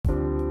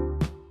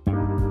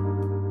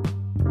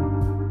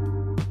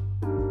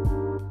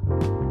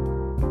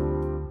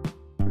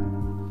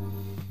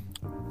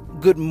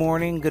Good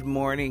morning,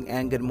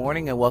 and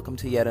welcome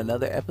to yet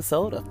another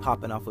episode of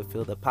Popping Off with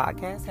Phil, the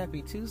podcast.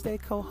 Happy Tuesday,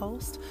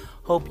 co-host.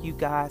 Hope you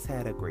guys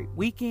had a great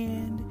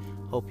weekend.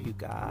 Hope you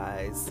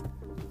guys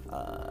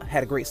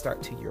had a great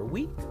start to your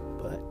week.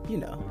 But,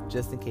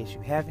 just in case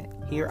you haven't,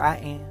 here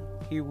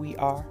we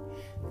are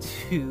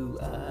to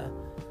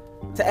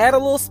add a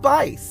little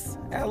spice,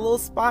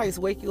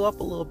 wake you up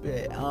a little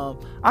bit.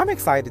 I'm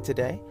excited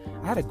today.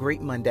 I had a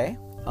great Monday.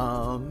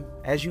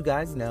 As you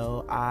guys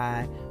know,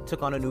 I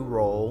took on a new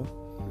role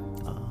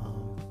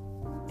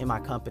in my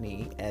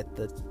company at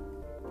the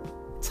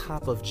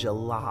top of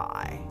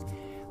July.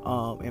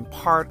 And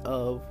part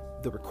of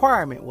the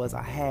requirement was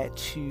I had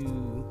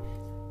to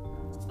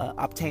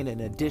obtain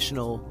an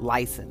additional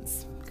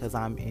license because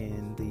I'm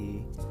in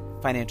the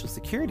financial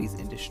securities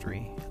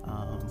industry.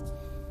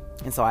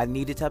 And so I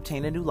needed to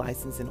obtain a new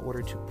license in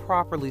order to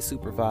properly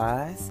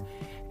supervise.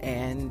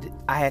 And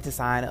I had to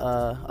sign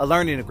a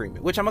learning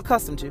agreement, which I'm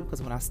accustomed to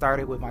because when I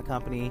started with my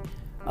company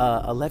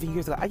 11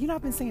 years ago,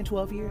 I've been saying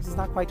 12 years. It's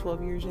not quite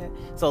 12 years yet.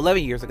 So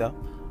 11 years ago,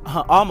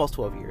 almost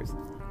 12 years,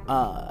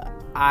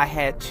 I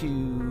had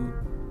to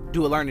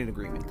do a learning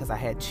agreement because I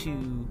had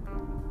 2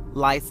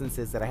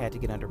 licenses that I had to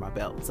get under my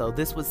belt. So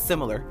this was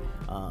similar.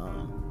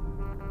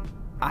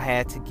 I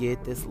had to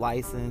get this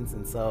license.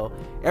 And so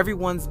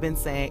everyone's been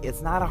saying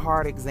it's not a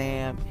hard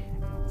exam,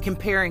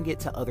 comparing it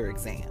to other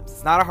exams.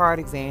 It's not a hard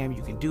exam.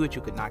 You can do it.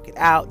 You could knock it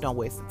out. Don't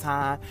waste the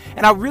time.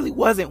 And I really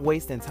wasn't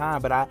wasting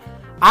time, but I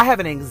have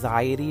an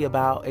anxiety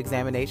about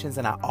examinations,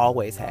 and I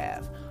always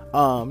have.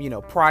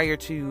 Prior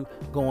to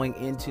going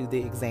into the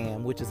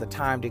exam, which is a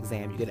timed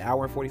exam, you get an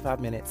hour and 45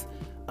 minutes.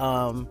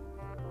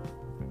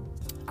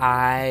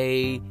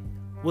 I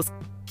was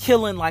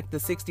killing like the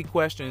 60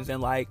 questions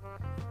in like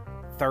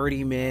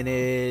 30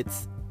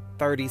 minutes,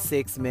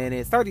 36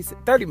 minutes.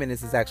 30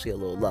 minutes is actually a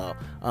little low.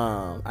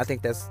 I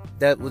think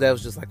that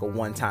was just like a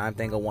one-time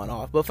thing, a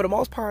one-off. But for the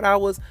most part, I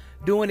was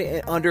doing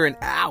it in under an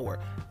hour.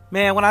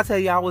 Man, when I tell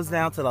you I was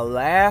down to the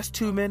last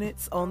 2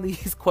 minutes on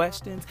these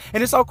questions,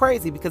 and it's so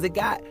crazy because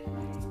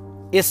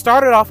it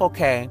started off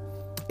okay.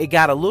 It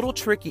got a little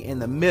tricky in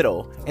the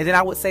middle, and then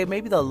I would say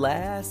maybe the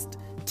last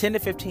 10 to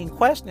 15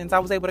 questions, I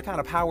was able to kind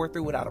of power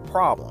through without a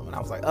problem. And I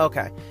was like,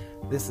 okay,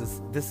 this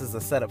is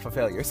a setup for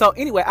failure. So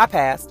anyway, I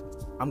passed.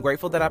 I'm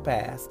grateful that I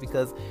passed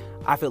because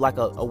I feel like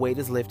a weight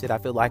is lifted. I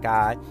feel like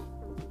I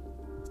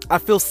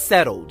feel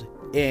settled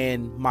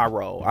in my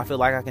role. I feel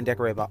like I can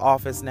decorate my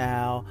office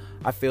now.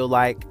 I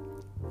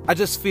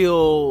just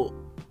feel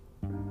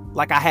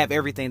like I have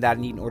everything that I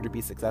need in order to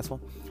be successful.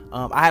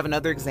 I have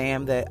another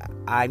exam that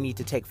I need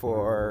to take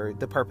for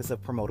the purpose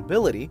of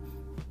promotability,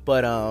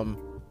 but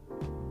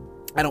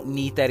I don't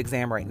need that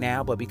exam right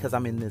now, but because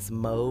I'm in this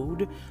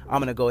mode, I'm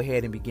going to go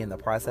ahead and begin the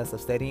process of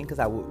studying because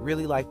I would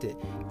really like to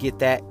get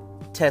that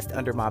test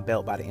under my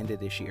belt by the end of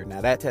this year.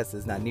 Now, that test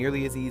is not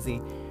nearly as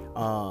easy.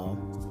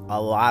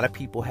 A lot of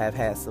people have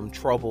had some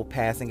trouble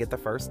passing it the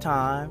first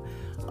time.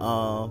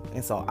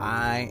 And so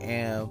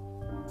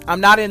I'm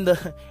not in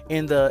the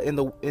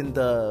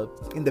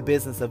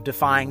business of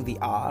defying the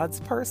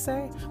odds per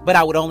se, but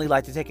I would only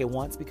like to take it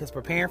once because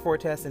preparing for a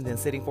test and then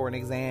sitting for an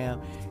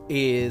exam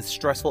is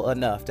stressful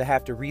enough. To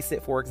have to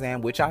resit for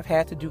exam, which I've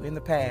had to do in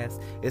the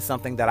past, is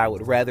something that I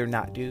would rather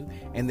not do.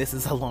 And this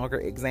is a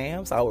longer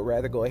exam, so I would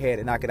rather go ahead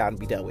and knock it out and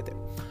be done with it.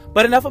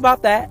 But enough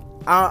about that.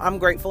 I'm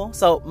grateful.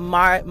 So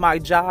my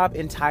job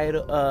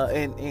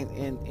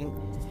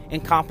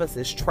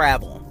encompasses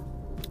travel.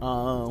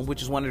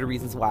 Which is one of the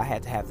reasons why I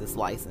had to have this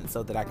license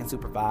so that I can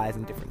supervise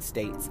in different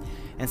states.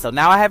 And so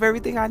now I have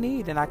everything I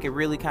need and I can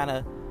really kind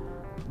of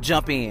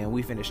jump in.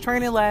 We finished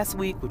training last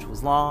week, which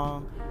was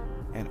long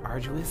and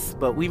arduous,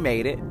 but we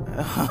made it.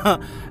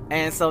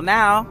 And so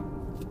now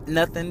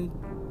there's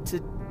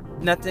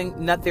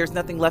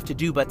nothing left to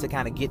do but to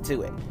kind of get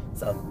to it.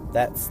 So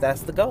that's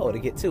the goal, to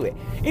get to it.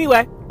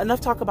 Anyway,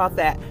 enough talk about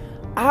that.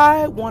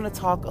 I want to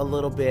talk a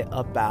little bit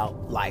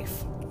about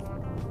life.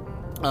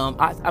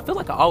 I feel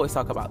like I always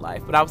talk about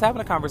life, but I was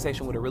having a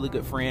conversation with a really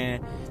good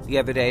friend the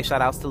other day.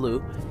 Shout outs to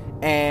Lou.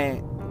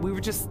 And we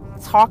were just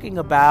talking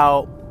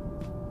about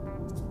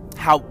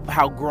how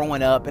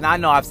growing up, and I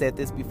know I've said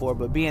this before,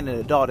 but being an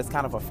adult is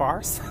kind of a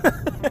farce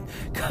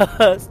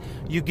because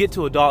you get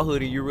to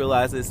adulthood and you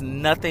realize it's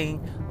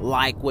nothing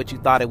like what you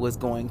thought it was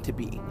going to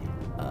be.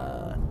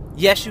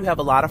 Yes, you have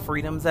a lot of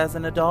freedoms as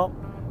an adult.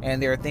 And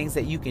there are things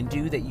that you can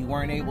do that you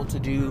weren't able to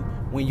do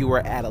when you were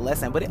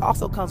adolescent. But it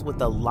also comes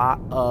with a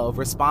lot of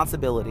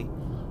responsibility,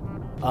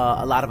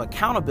 a lot of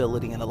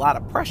accountability, and a lot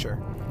of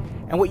pressure.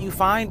 And what you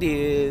find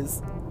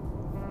is,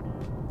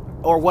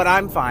 or what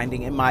I'm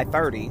finding in my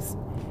 30s,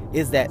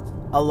 is that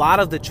a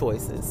lot of the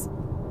choices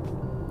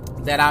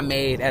that I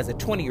made as a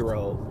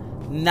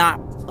 20-year-old,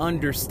 not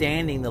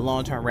understanding the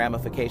long-term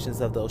ramifications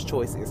of those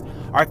choices,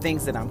 are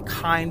things that I'm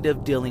kind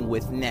of dealing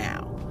with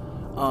now.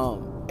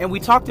 And we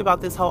talked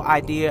about this whole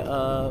idea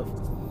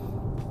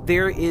of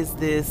there is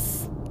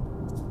this,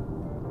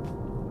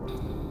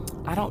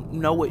 I don't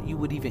know what you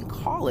would even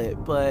call it,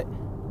 but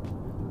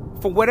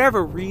for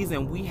whatever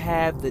reason, we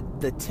have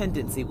the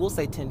tendency, we'll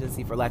say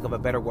tendency for lack of a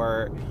better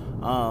word,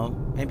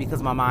 and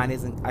because my mind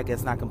isn't, I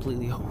guess, not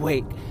completely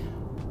awake,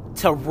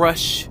 to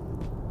rush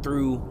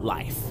through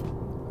life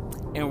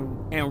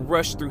and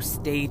rush through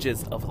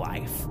stages of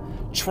life,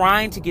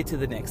 trying to get to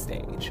the next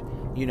stage.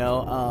 You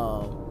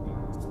know,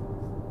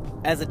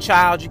 as a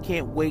child, you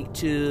can't wait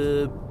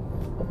to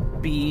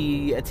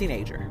be a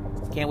teenager.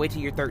 Can't wait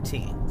till you're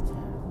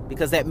 13,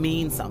 because that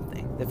means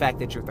something, the fact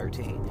that you're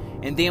 13.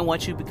 And then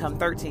once you become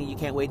 13, you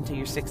can't wait until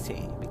you're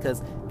 16,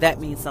 because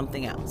that means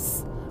something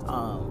else.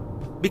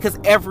 Because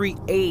every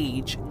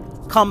age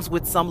comes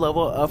with some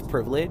level of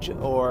privilege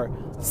or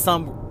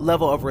some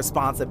level of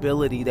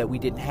responsibility that we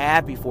didn't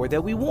have before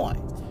that we want.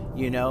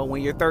 You know,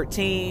 when you're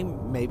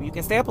 13, maybe you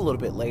can stay up a little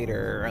bit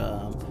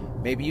later.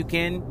 Maybe you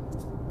can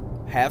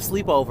have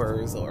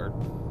sleepovers, or,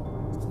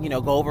 you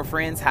know, go over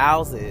friends'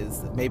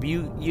 houses. Maybe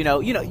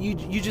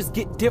you just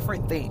get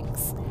different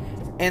things.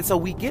 And so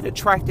we get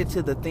attracted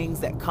to the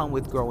things that come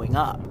with growing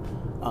up.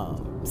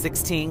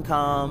 16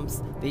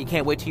 comes, then you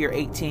can't wait till you're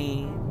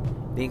 18.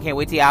 Then you can't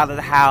wait till you're out of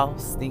the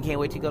house. Then you can't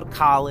wait till you go to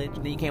college.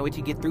 Then you can't wait till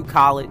you get through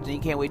college. Then you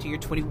can't wait till you're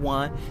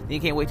 21. Then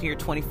you can't wait till you're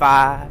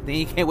 25. Then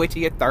you can't wait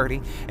till you're 30.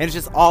 And it's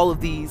just all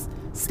of these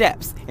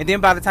steps. And then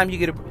by the time you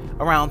get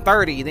around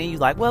 30, then you're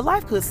like, well,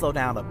 life could slow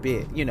down a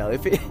bit. You know,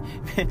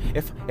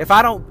 if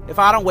I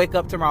don't wake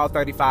up tomorrow at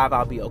 35,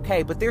 I'll be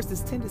okay. But there's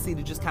this tendency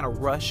to just kind of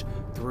rush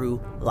through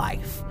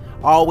life,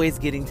 always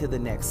getting to the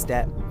next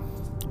step,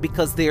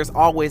 because there's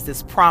always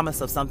this promise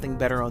of something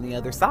better on the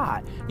other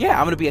side. Yeah,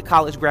 I'm going to be a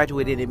college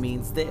graduate and it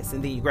means this.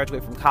 And then you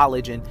graduate from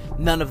college and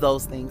none of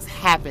those things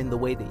happen the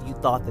way that you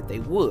thought that they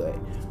would.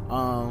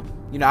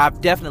 You know, I've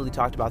definitely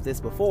talked about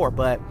this before,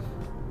 but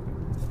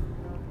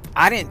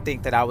I didn't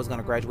think that I was going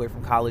to graduate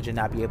from college and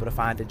not be able to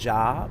find a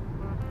job.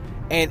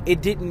 And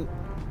it didn't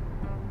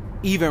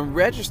even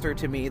register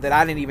to me that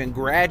I didn't even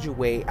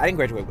graduate. I didn't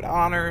graduate with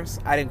honors.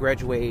 I didn't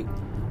graduate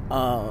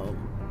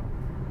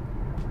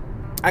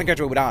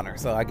with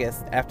honors, so I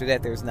guess after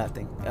that there's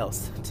nothing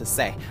else to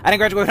say. I didn't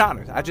graduate with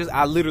honors.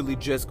 I literally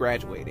just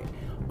graduated.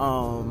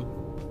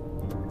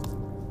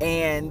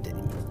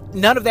 And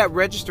none of that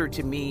registered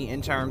to me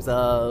in terms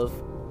of,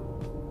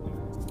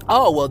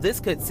 oh, well,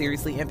 this could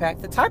seriously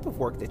impact the type of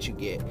work that you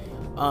get.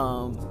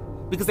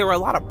 Because there were a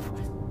lot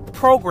of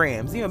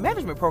programs, you know,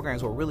 management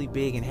programs were really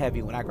big and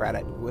heavy when I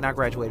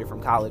graduated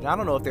from college. I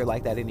don't know if they're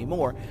like that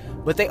anymore,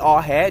 but they all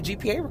had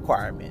GPA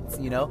requirements.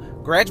 You know,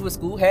 graduate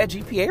school had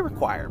GPA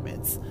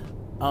requirements,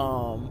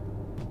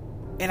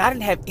 and I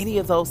didn't have any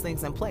of those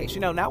things in place. You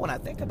know, now when I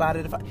think about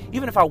it,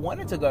 even if I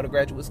wanted to go to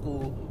graduate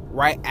school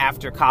right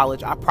after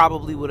college, I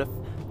probably would have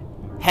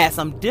had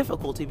some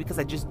difficulty because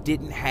I just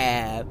didn't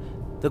have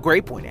the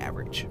grade point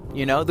average.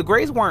 You know, the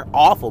grades weren't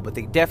awful, but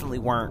they definitely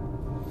weren't.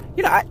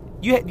 You know,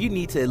 you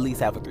need to at least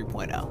have a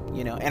 3.0,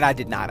 you know, and I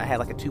did not. I had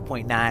like a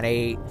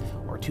 2.98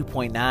 or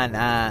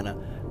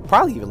 2.99,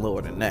 probably even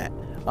lower than that.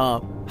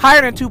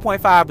 Higher than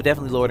 2.5, but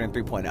definitely lower than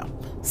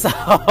 3.0. So,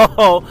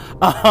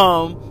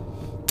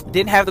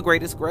 didn't have the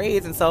greatest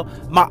grades, and so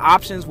my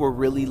options were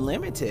really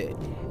limited.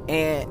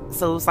 And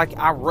so it's like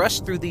I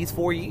rushed through these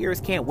 4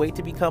 years, can't wait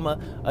to become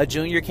a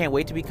junior, can't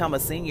wait to become a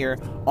senior,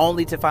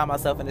 only to find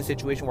myself in a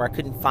situation where I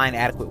couldn't find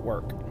adequate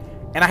work.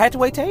 And I had to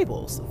wait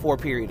tables for a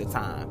period of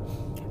time.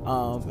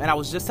 And I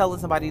was just telling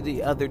somebody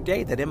the other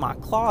day that in my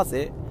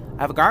closet,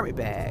 I have a garment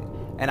bag,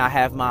 and I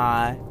have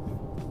my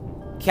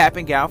cap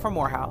and gown from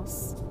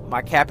Morehouse,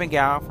 my cap and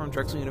gown from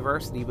Drexel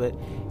University, but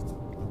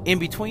in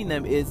between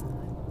them is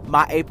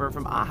my apron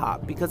from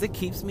IHOP, because it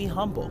keeps me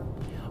humble.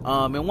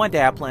 And one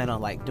day I plan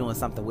on like doing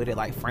something with it,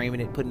 like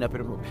framing it, putting it up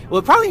in a room. Well,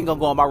 it probably ain't gonna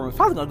go in my room. It's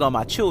probably gonna go in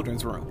my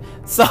children's room,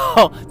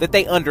 so that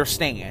they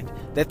understand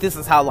that this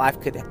is how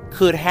life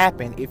could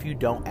happen if you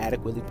don't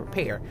adequately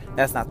prepare.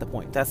 That's not the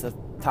point. That's a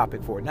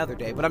topic for another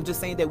day. But I'm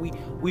just saying that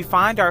we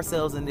find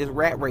ourselves in this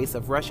rat race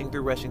of rushing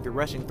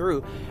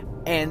through,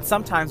 and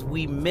sometimes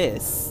we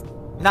miss,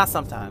 not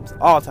sometimes,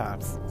 all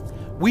times,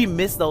 we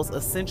miss those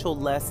essential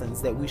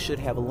lessons that we should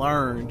have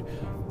learned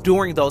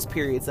during those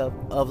periods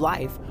of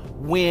life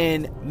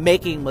when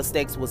making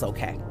mistakes was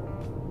okay.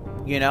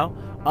 You know,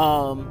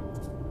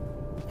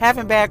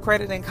 having bad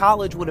credit in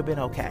college would have been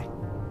okay.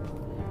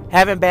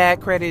 Having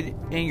bad credit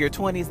in your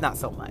 20s, not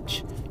so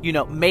much. You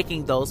know,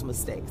 making those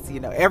mistakes. You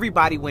know,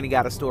 everybody went and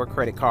got a store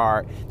credit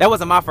card. That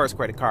wasn't my first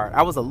credit card.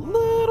 I was a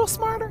little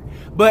smarter.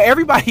 But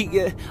everybody,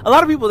 a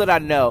lot of people that I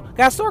know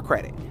got store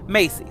credit.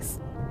 Macy's.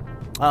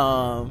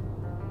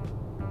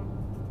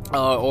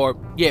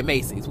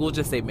 Macy's. We'll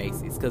just say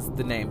Macy's because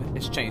the name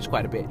has changed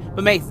quite a bit.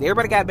 But Macy's,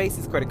 everybody got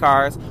Macy's credit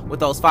cards with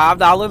those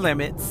 $5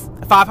 limits,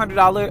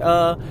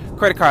 $500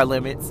 credit card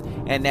limits,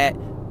 and that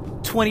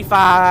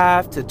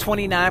 25 to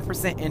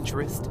 29%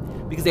 interest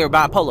because they were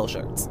buying polo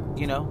shirts,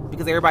 you know,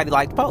 because everybody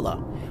liked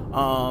polo,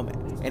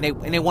 and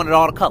they wanted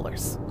all the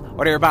colors,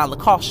 or they were buying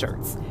Lacoste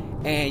shirts.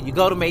 And you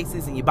go to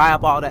Macy's and you buy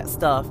up all that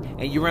stuff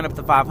and you run up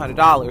to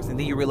 $500, and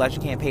then you realize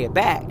you can't pay it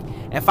back.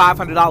 And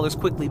 $500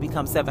 quickly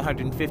becomes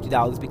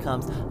 $750,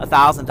 becomes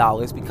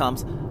 $1,000,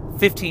 becomes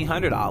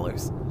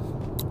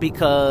 $1,500.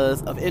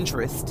 because of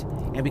interest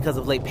and because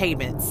of late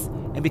payments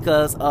and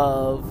because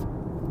of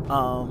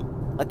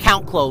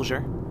account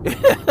closure.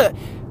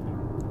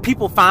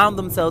 People found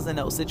themselves in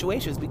those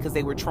situations because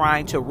they were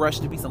trying to rush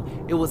to be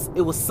it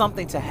was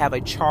something to have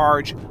a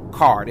charge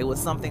card. It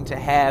was something to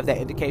have that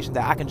indication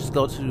that I can just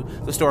go to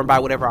the store and buy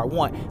whatever I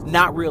want,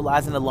 not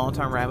realizing the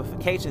long-term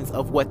ramifications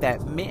of what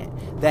that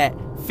meant. That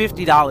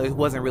 $50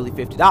 wasn't really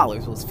 $50.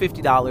 It was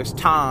 $50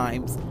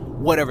 times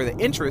whatever the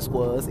interest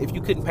was if you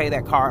couldn't pay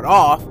that card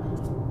off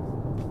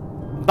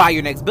by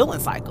your next billing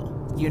cycle.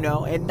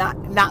 And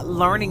not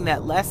learning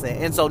that lesson.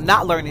 And so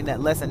not learning that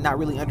lesson, not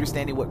really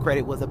understanding what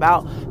credit was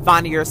about,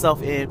 finding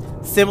yourself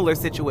in similar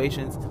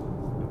situations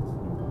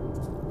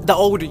the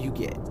older you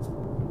get.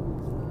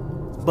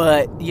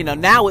 But,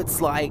 now it's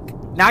like,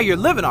 now you're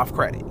living off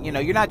credit.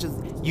 You're not just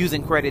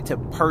using credit to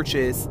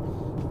purchase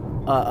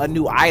a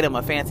new item,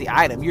 a fancy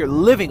item. You're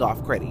living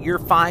off credit. You're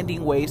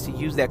finding ways to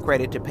use that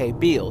credit to pay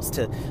bills,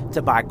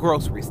 to buy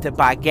groceries, to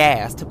buy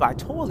gas, to buy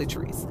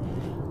toiletries.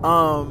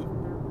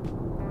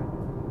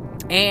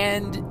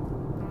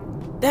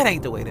 And that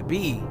ain't the way to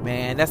be,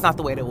 man. That's not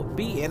the way to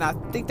be. And I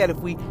think that if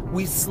we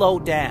slow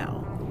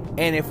down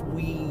and if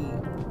we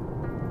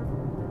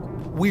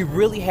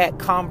really had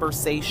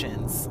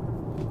conversations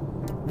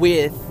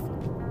with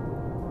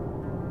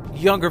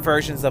younger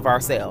versions of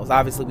ourselves.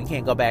 Obviously, we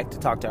can't go back to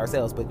talk to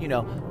ourselves, but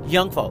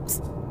young folks.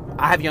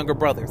 I have younger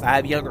brothers. I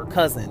have younger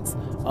cousins.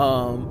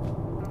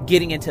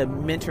 Getting into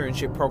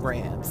mentorship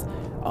programs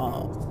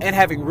and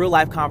having real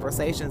life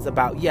conversations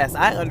about, yes,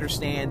 I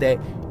understand that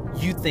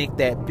you think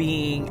that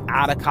being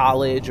out of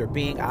college or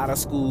being out of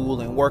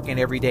school and working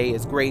every day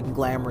is great and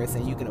glamorous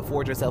and you can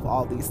afford yourself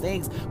all these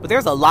things, but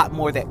there's a lot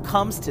more that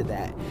comes to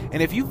that.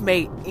 And if you've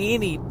made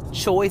any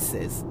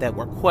choices that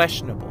were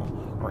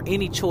questionable or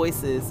any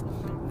choices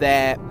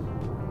that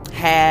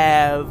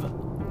have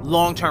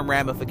long-term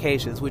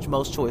ramifications, which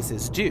most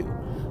choices do,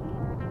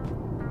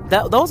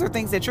 those are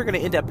things that you're going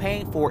to end up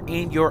paying for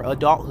in your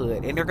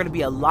adulthood, and they're going to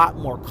be a lot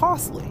more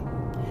costly.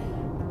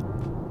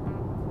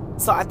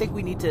 So I think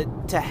we need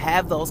to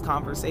have those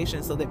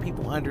conversations so that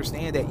people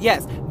understand that,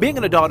 yes, being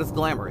an adult is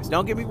glamorous.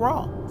 Don't get me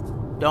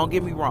wrong.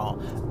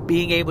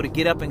 Being able to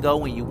get up and go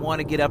when you want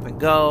to get up and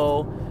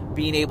go,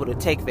 being able to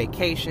take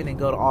vacation and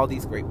go to all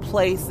these great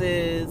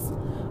places,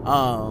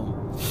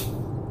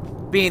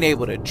 being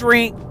able to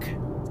drink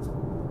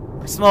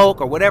or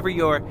smoke or whatever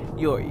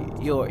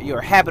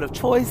your habit of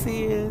choice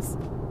is,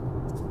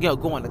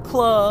 going to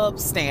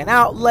clubs, staying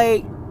out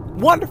late,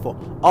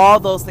 wonderful.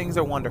 All those things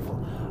are wonderful.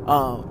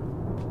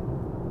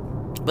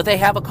 But they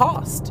have a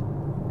cost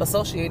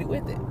associated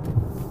with it.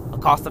 A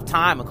cost of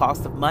time, a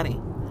cost of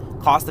money,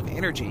 cost of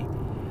energy.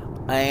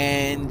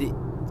 And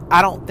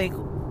I don't think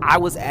I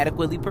was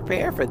adequately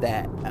prepared for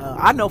that.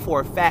 I know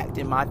for a fact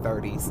in my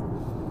 30s,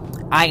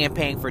 I am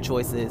paying for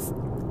choices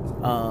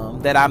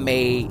that I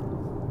made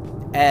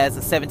as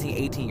a 17,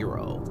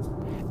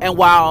 18-year-old. And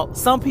while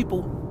some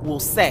people will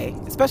say,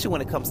 especially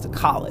when it comes to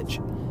college,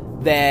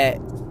 that,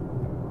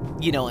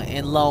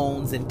 and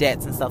loans and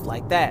debts and stuff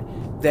like that,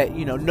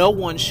 no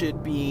one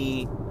should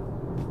be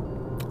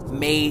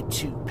made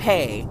to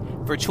pay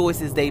for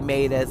choices they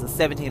made as a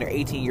 17 or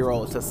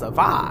 18-year-old to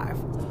survive.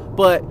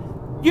 But,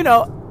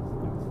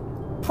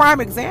 prime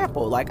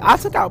example, like I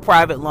took out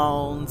private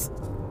loans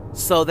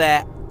so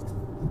that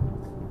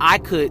I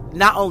could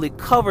not only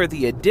cover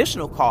the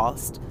additional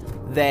cost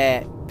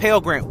that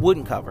Pell Grant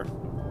wouldn't cover,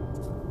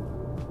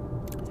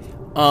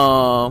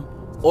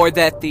 or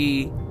that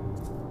the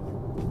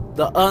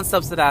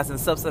unsubsidized and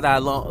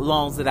subsidized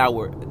loans that I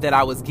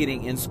was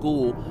getting in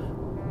school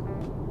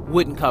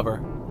wouldn't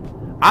cover.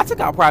 I took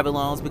out private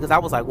loans because I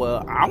was like,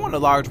 well, I want a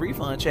large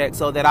refund check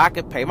so that I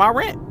could pay my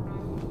rent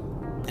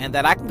and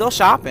that I can go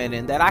shopping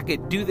and that I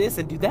could do this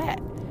and do that.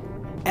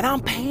 And I'm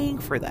paying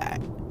for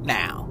that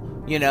now,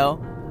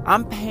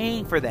 I'm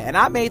paying for that. And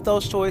I made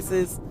those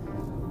choices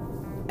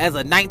as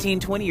a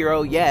 19,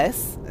 20-year-old,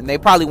 yes. And they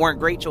probably weren't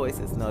great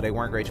choices. No, they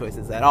weren't great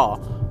choices at all.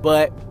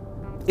 But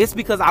it's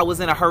because I was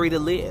in a hurry to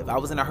live. I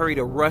was in a hurry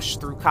to rush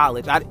through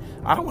college. I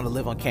don't want to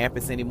live on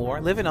campus anymore.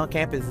 Living on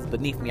campus is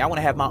beneath me. I want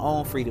to have my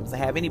own freedoms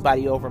and have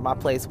anybody over my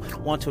place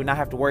want to and not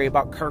have to worry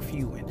about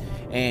curfew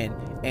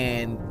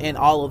and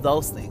all of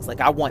those things. Like,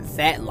 I want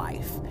that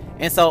life.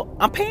 And so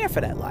I'm paying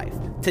for that life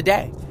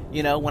today.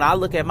 When I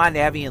look at my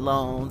Navient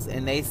loans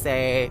and they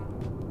say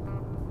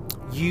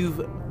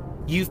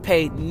you've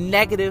paid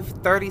negative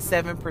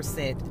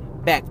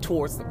 37% back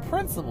towards the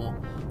principal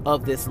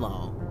of this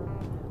loan.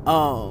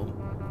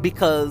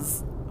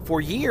 Because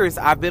for years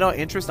I've been on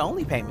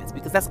interest-only payments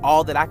because that's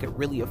all that I could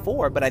really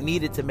afford, but I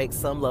needed to make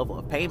some level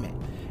of payment.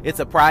 It's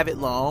a private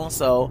loan,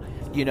 so,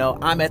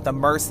 I'm at the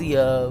mercy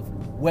of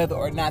whether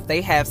or not they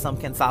have some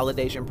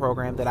consolidation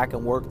program that I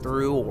can work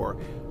through, or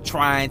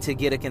trying to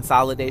get a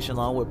consolidation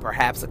loan with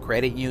perhaps a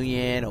credit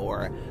union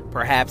or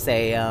perhaps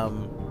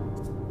one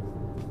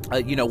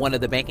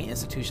of the banking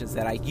institutions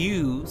that I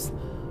use,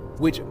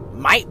 which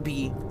might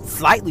be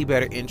slightly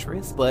better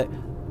interest, but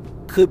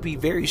could be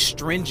very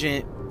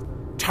stringent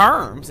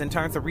terms in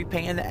terms of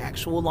repaying the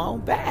actual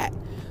loan back.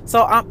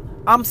 So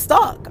I'm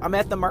stuck. I'm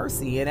at the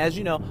mercy. And as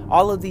you know,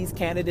 all of these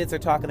candidates are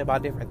talking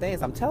about different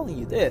things. I'm telling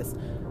you this.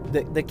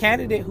 The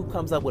candidate who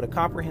comes up with a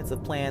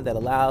comprehensive plan that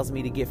allows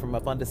me to get from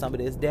up under some of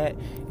this debt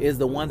is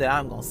the one that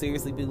I'm going to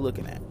seriously be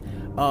looking at.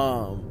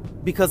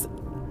 Because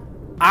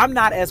I'm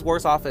not as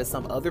worse off as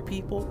some other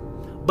people,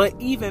 but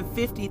even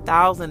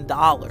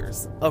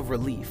 $50,000 of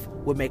relief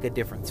would make a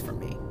difference for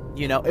me.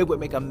 You know, it would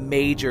make a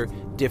major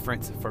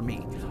difference for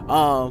me.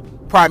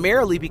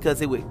 Primarily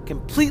because it would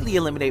completely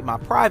eliminate my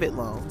private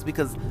loans,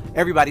 because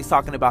everybody's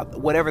talking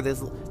about whatever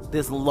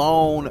this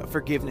loan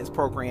forgiveness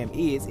program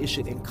is, it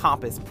should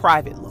encompass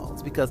private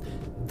loans, because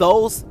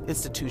those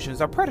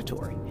institutions are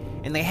predatory,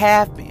 and they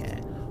have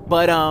been.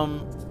 But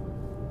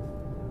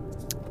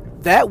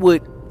that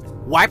would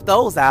wipe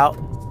those out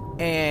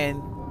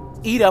and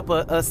eat up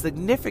a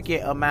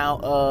significant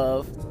amount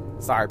of,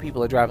 sorry,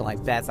 people are driving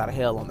like bats out of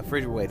hell on the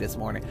freeway this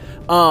morning.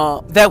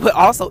 That would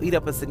also eat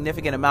up a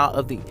significant amount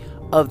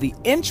of the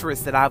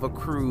interest that I've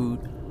accrued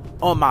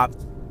on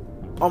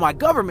my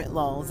government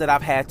loans that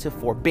I've had to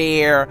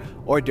forbear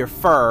or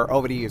defer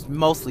over the years.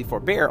 Mostly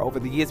forbear over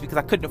the years because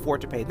I couldn't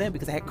afford to pay them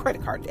because I had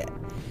credit card debt,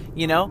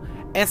 you know?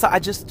 And so I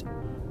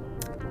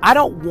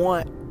don't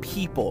want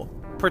people,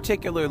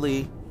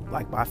 particularly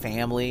like my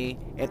family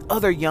and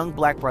other young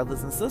black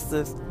brothers and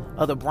sisters,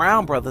 other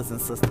brown brothers and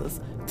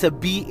sisters, to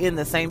be in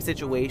the same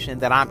situation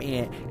that I'm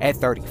in at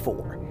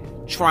 34,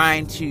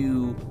 trying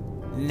to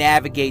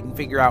navigate and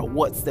figure out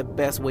what's the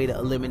best way to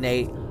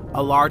eliminate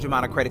a large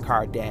amount of credit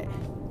card debt.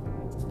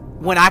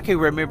 When I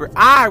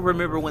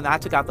remember when I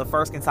took out the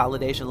first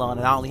consolidation loan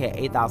and I only had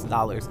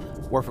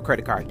 $8,000 worth of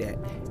credit card debt,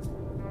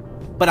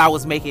 but I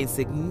was making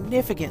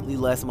significantly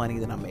less money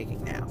than I'm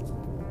making now,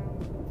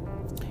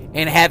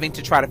 and having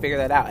to try to figure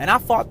that out. And I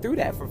fought through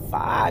that for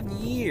 5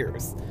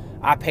 years.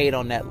 I paid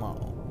on that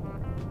loan.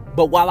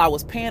 But while I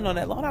was paying on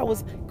that loan, I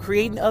was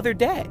creating other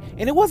debt.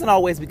 And it wasn't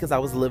always because I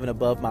was living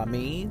above my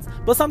means,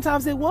 but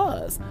sometimes it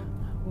was.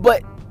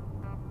 But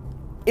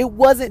it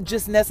wasn't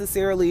just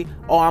necessarily,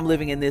 oh, I'm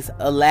living in this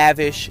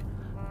lavish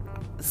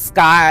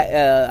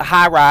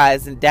high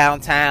rise in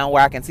downtown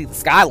where I can see the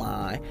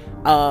skyline.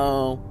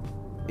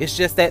 It's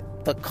just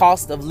that the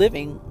cost of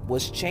living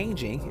was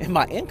changing and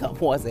my income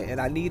wasn't,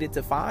 and I needed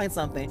to find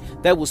something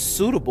that was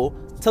suitable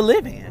to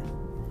live in.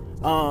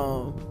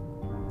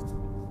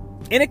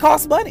 And it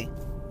costs money.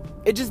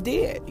 It just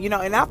did, you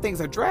know. And now things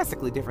are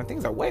drastically different.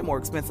 Things are way more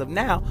expensive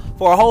now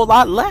for a whole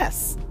lot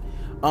less.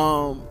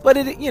 But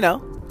it, you know,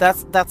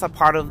 that's a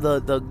part of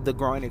the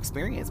growing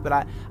experience.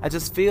 But I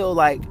just feel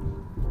like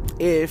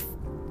if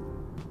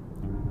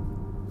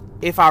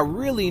I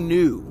really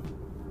knew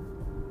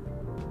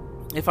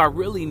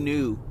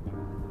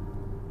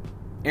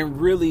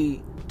and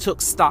really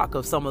took stock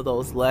of some of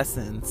those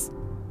lessons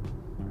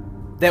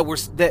that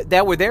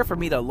were there for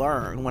me to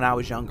learn when I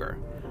was younger,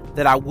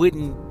 that I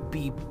wouldn't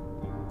be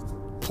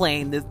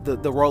playing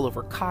the role of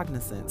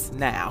recognizance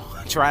now,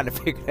 trying to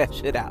figure that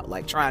shit out,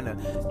 like trying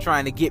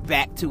to get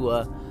back to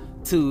a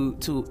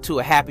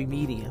happy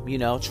medium, you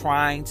know,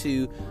 trying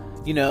to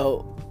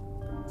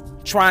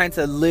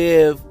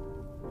live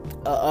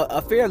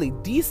a fairly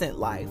decent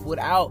life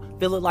without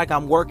feeling like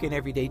I'm working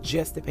every day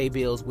just to pay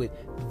bills, with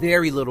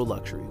very little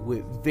luxury,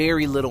 with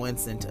very little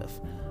incentive.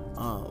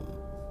 And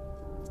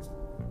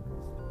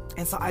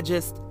so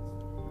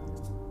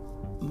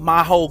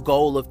my whole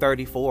goal of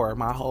 34,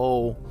 my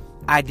whole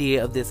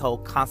idea of this whole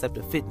concept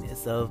of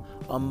fitness, of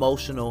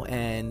emotional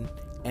and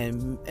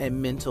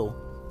mental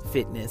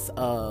fitness,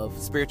 of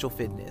spiritual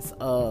fitness,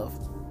 of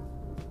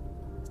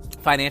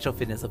financial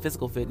fitness, of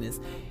physical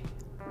fitness,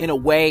 in a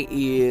way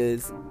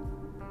is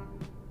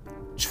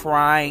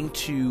trying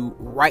to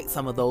right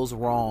some of those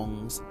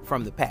wrongs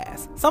from the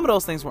past. Some of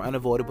those things were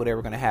unavoidable. They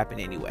were going to happen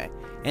anyway,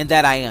 and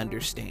that I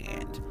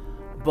understand.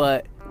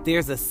 But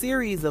there's a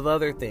series of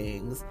other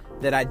things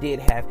that I did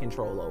have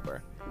control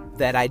over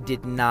that I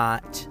did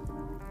not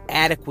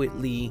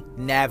adequately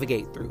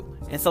navigate through.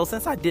 And so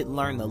since I didn't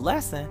learn the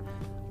lesson,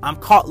 I'm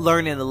caught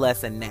learning the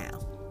lesson now.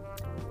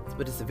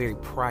 But it's a very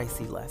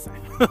pricey lesson.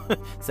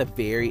 It's a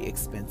very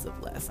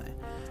expensive lesson.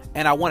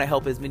 And I want to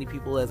help as many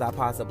people as I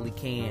possibly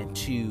can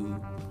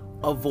to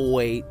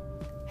avoid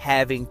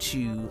having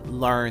to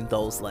learn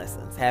those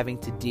lessons, having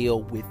to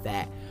deal with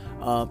that.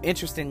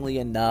 Interestingly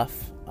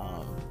enough,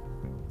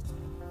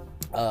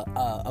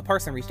 a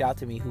person reached out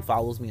to me who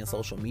follows me on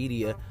social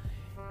media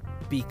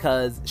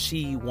because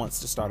she wants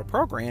to start a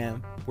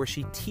program where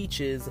she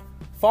teaches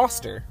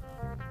foster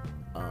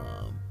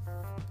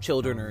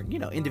children, or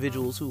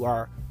individuals who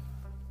are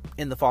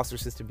in the foster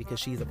system, because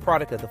she's a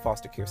product of the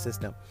foster care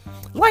system,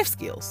 life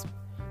skills,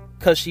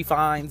 because she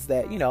finds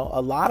that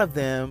a lot of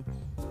them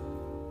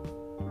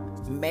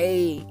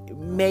may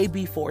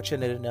be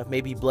fortunate enough,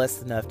 may be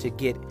blessed enough to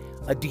get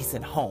a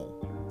decent home,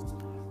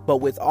 but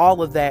with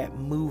all of that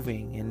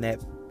moving and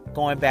that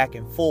going back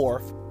and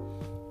forth,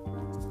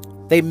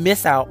 they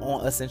miss out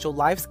on essential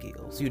life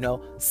skills,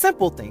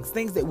 simple things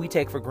that we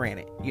take for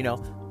granted,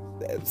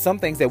 some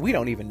things that we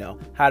don't even know.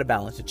 How to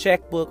balance a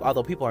checkbook,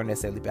 although people aren't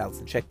necessarily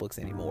balancing checkbooks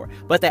anymore.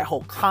 But that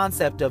whole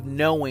concept of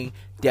knowing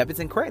debits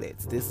and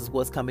credits. This is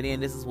what's coming in,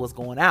 this is what's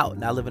going out.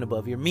 Not living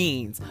above your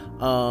means.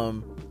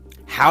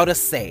 How to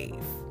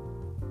save.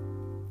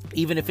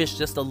 Even if it's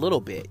just a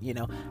little bit,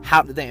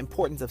 how the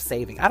importance of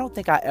saving. I don't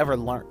think I ever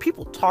learned.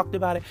 People talked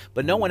about it,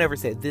 but no one ever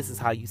said this is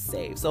how you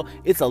save. So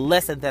it's a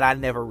lesson that I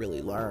never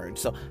really learned.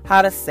 So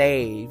how to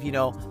save,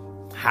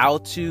 how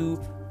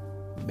to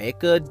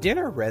make a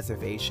dinner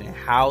reservation,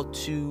 how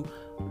to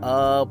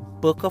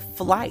book a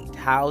flight,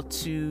 how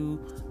to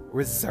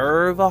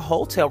reserve a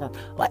hotel room,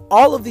 like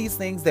all of these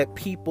things that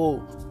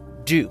people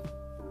do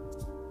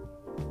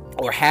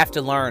or have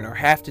to learn or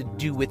have to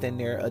do within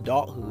their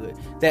adulthood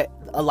that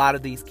a lot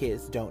of these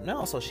kids don't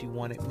know. So she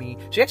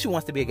actually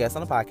wants to be a guest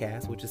on the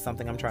podcast, which is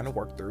something I'm trying to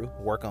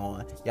work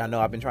on. Y'all know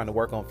I've been trying to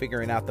work on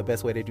figuring out the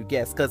best way to do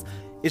guests, because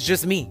it's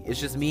just me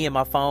and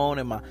my phone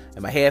and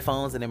my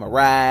headphones and in my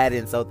ride.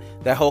 And so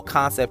that whole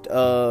concept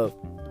of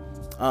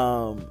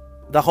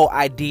the whole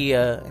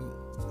idea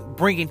and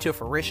bringing to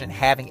fruition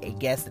having a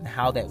guest and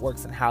how that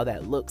works and how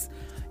that looks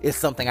is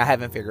something I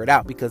haven't figured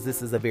out, because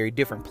this is a very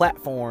different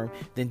platform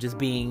than just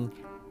being,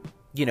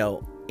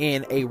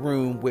 in a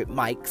room with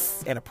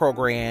mics and a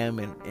program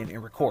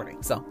and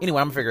recording. So anyway,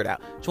 I'm gonna figure it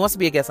out. She wants to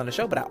be a guest on the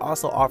show, but I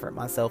also offered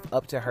myself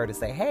up to her to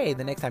say, hey,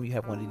 the next time you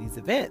have one of these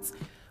events,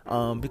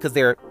 because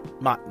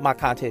my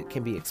content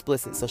can be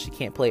explicit, so she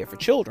can't play it for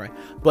children,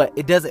 but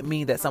it doesn't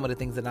mean that some of the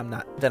things that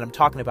I'm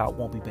talking about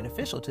won't be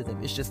beneficial to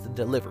them. It's just the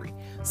delivery.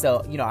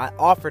 So, I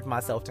offered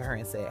myself to her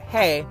and said,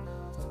 hey,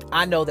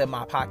 I know that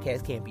my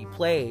podcast can't be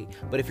played,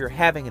 but if you're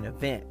having an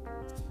event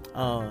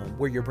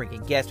where you're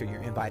bringing guests or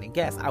you're inviting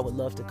guests, I would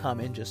love to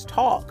come and just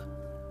talk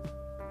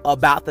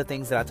about the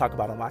things that I talk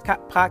about on my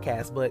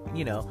podcast, but,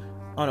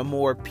 on a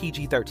more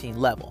PG-13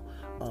 level.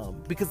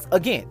 Because,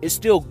 again, it's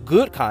still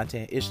good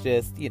content. It's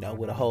just,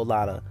 with a whole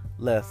lot of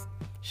less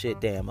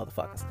shit, damn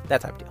motherfuckers.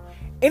 That type of deal.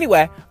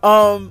 Anyway,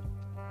 and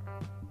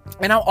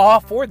I'm all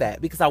for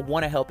that because I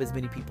want to help as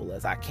many people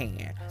as I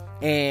can.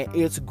 And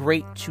it's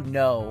great to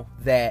know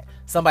that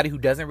somebody who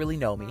doesn't really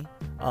know me,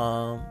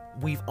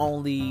 we've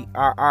only,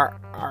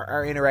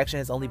 our interaction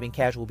has only been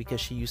casual because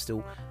she used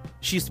to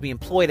be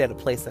employed at a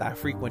place that I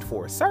frequent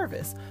for a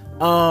service.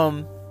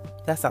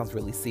 That sounds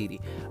really seedy.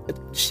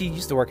 She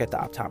used to work at the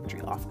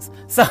optometry office,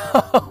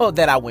 so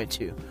that I went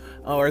to,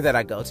 or that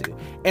I go to.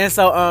 And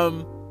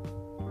so,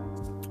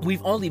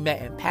 we've only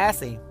met in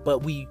passing, but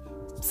we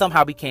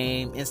somehow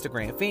became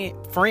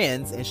Instagram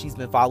friends, and she's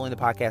been following the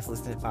podcast,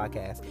 listening to the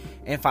podcast,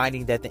 and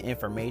finding that the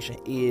information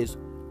is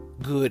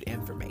good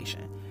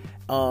information.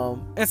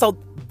 And so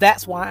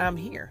that's why I'm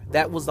here.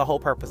 That was the whole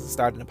purpose of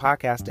starting the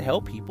podcast, to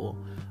help people.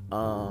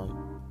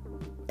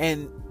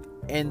 And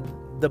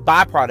the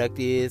byproduct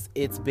is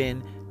it's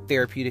been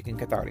therapeutic and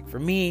cathartic for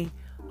me.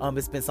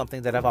 It's been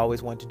something that I've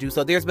always wanted to do.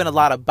 So there's been a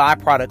lot of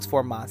byproducts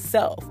for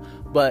myself,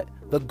 but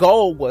the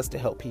goal was to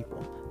help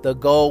people. The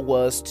goal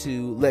was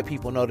to let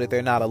people know that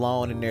they're not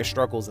alone in their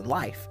struggles in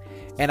life.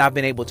 And I've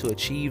been able to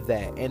achieve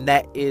that. And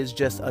that is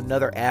just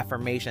another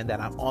affirmation that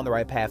I'm on the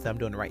right path, that I'm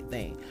doing the right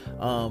thing.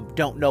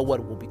 Don't know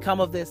what will become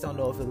of this. Don't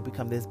know if it'll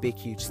become this big,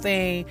 huge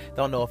thing.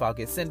 Don't know if I'll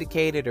get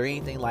syndicated or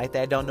anything like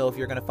that. Don't know if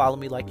you're going to follow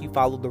me like you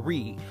followed the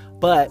read.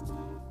 But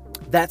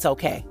that's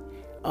okay.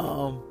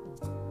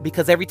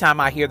 Because every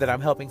time I hear that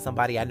I'm helping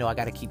somebody, I know I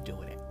got to keep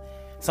doing it.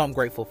 So I'm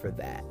grateful for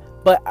that.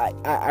 But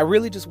I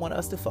really just want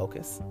us to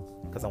focus,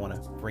 because I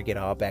want to bring it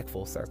all back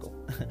full circle.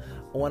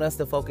 I want us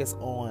to focus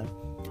on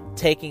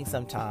taking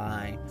some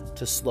time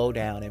to slow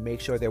down and make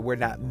sure that we're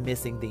not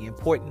missing the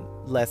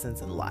important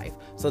lessons in life,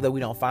 so that we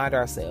don't find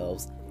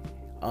ourselves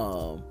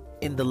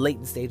in the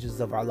latent stages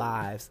of our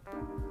lives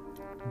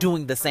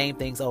doing the same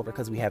things over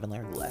because we haven't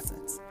learned the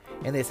lessons.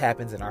 And this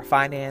happens in our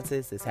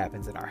finances, this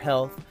happens in our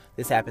health,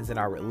 this happens in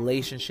our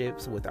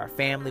relationships with our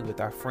family,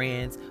 with our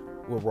friends,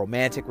 with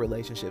romantic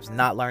relationships,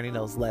 not learning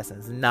those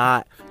lessons,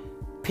 not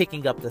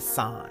picking up the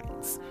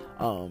signs.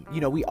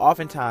 We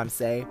oftentimes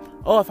say,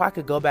 oh, if I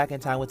could go back in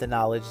time with the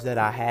knowledge that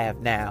I have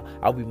now,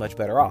 I'll be much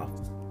better off.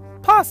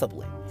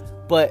 Possibly.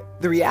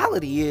 But the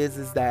reality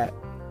is that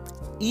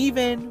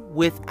even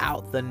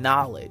without the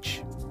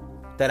knowledge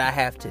that I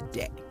have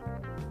today,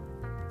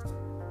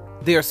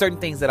 there are certain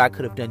things that I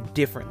could have done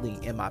differently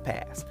in my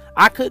past.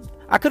 I could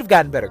have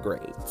gotten better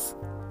grades,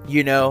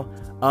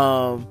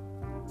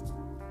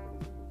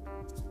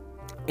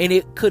 and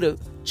it could have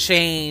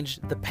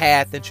changed the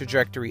path and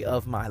trajectory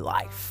of my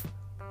life.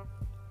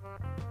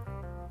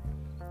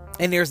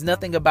 And there's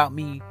nothing about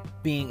me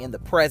being in the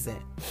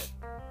present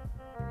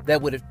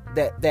that would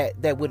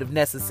have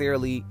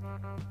necessarily,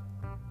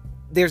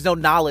 there's no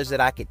knowledge that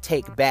I could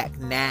take back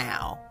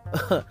now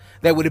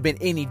that would have been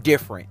any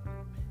different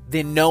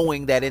than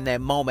knowing that in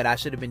that moment I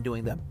should have been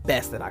doing the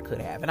best that I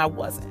could have, and I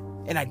wasn't,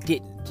 and I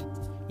didn't.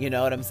 You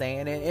know what I'm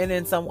saying? And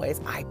in some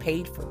ways I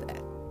paid for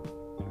that.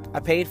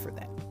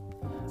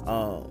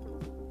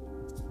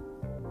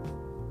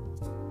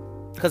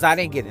 because I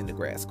didn't get into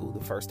grad school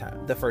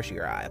the first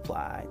year I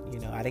applied.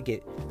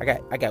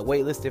 I got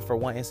waitlisted for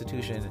one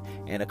institution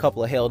and a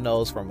couple of hell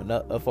no's from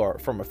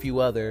a few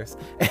others.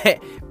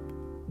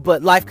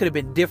 But life could have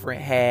been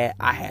different had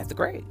I had the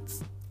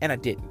grades, and I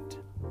didn't.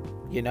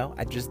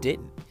 I just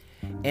didn't.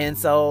 And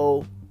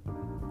so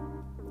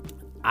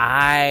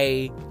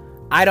I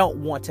don't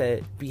want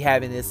to be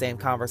having this same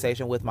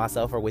conversation with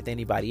myself or with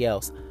anybody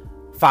else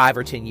 5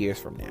 or 10 years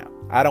from now.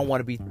 I don't want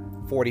to be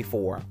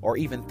 44 or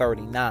even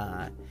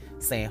 39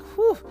 saying,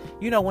 whew,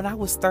 when I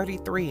was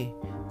 33,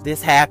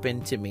 this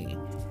happened to me.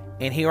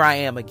 And here I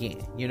am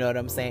again. You know what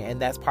I'm saying?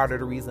 And that's part of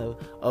the reason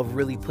of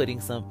really putting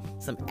some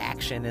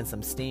action and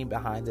some steam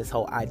behind this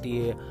whole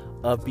idea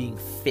of being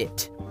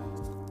fit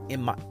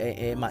in my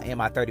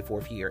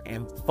 34th year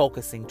and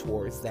focusing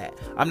towards that.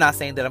 I'm not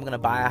saying that I'm going to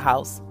buy a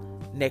house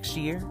next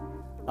year,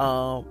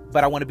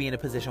 but I want to be in a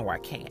position where I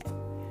can.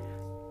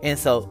 And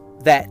so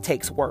that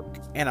takes work,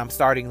 and I'm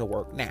starting the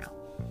work now.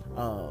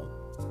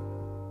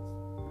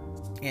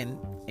 And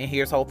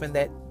here's hoping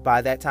that by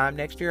that time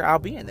next year, I'll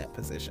be in that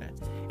position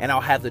and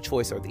I'll have the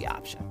choice or the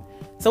option.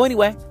 So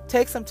anyway,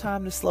 take some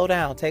time to slow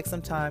down. Take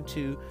some time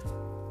to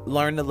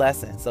learn the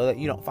lesson so that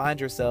you don't find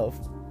yourself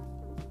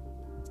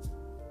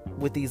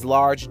with these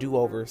large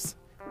do-overs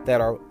that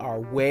are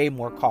way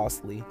more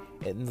costly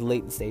in the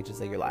latent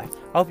stages of your life.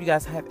 I hope you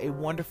guys have a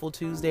wonderful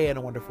Tuesday and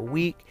a wonderful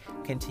week.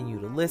 Continue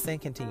to listen,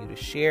 continue to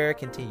share,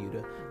 continue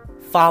to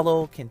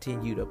follow,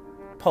 continue to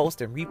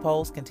post and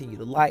repost, continue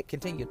to like,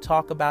 continue to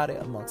talk about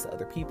it amongst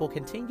other people,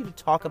 continue to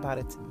talk about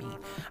it to me.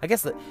 I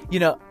guess,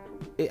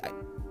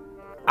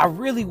 I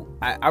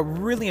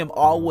really am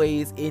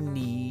always in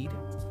need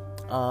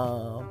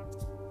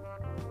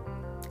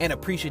and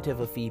appreciative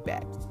of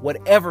feedback,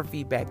 whatever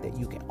feedback that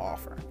you can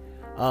offer.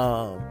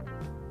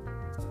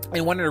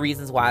 And one of the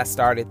reasons why I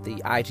started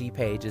the IG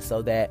page is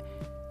so that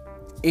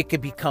it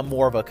could become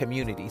more of a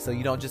community. So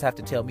you don't just have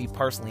to tell me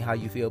personally how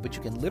you feel, but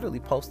you can literally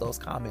post those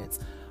comments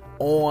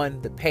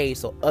on the page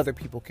so other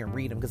people can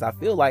read them. Because I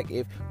feel like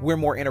if we're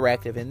more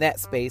interactive in that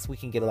space, we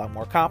can get a lot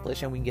more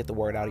accomplished and we can get the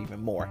word out even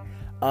more.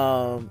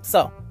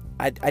 So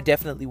I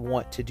definitely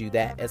want to do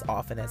that as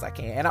often as I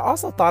can. And I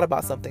also thought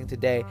about something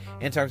today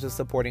in terms of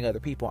supporting other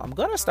people. I'm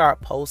going to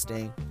start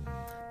posting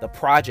the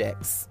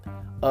projects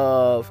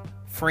of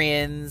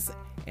friends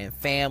and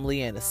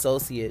family and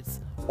associates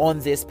on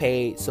this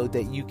page so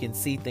that you can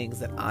see things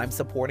that I'm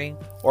supporting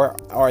or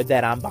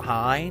that I'm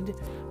behind,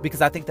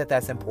 because I think that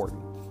that's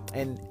important.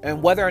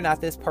 And whether or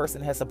not this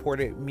person has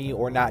supported me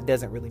or not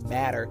doesn't really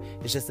matter.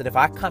 It's just that if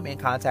I come in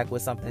contact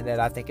with something that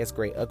I think is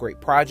great, a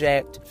great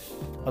project,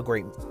 a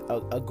great,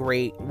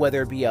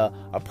 whether it be a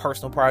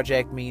personal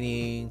project,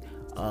 meaning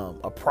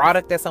a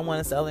product that someone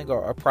is selling,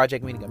 or a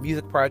project meaning a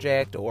music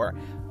project or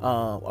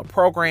a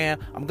program,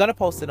 I'm going to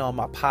post it on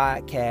my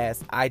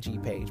podcast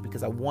IG page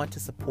because I want to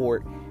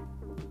support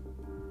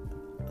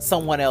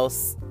someone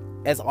else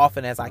as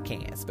often as I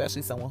can,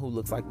 especially someone who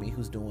looks like me,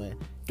 who's doing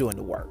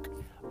the work.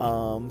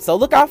 So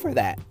look out for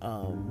that.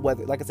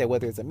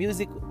 Whether it's a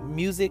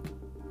music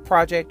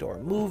project or a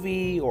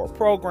movie or a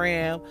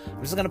program,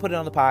 I'm just going to put it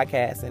on the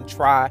podcast and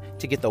try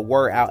to get the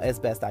word out as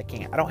best I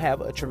can. I don't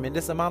have a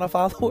tremendous amount of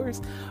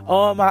followers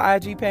on my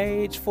IG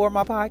page for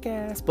my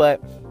podcast,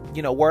 but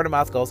word of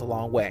mouth goes a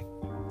long way.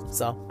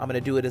 So I'm going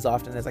to do it as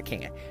often as I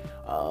can.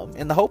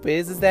 And the hope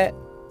is that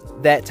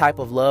type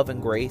of love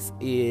and grace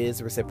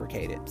is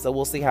reciprocated. So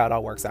we'll see how it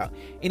all works out.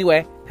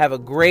 Anyway, have a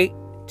great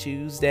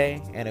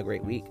Tuesday and a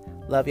great week.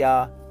 Love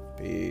y'all.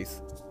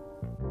 Peace.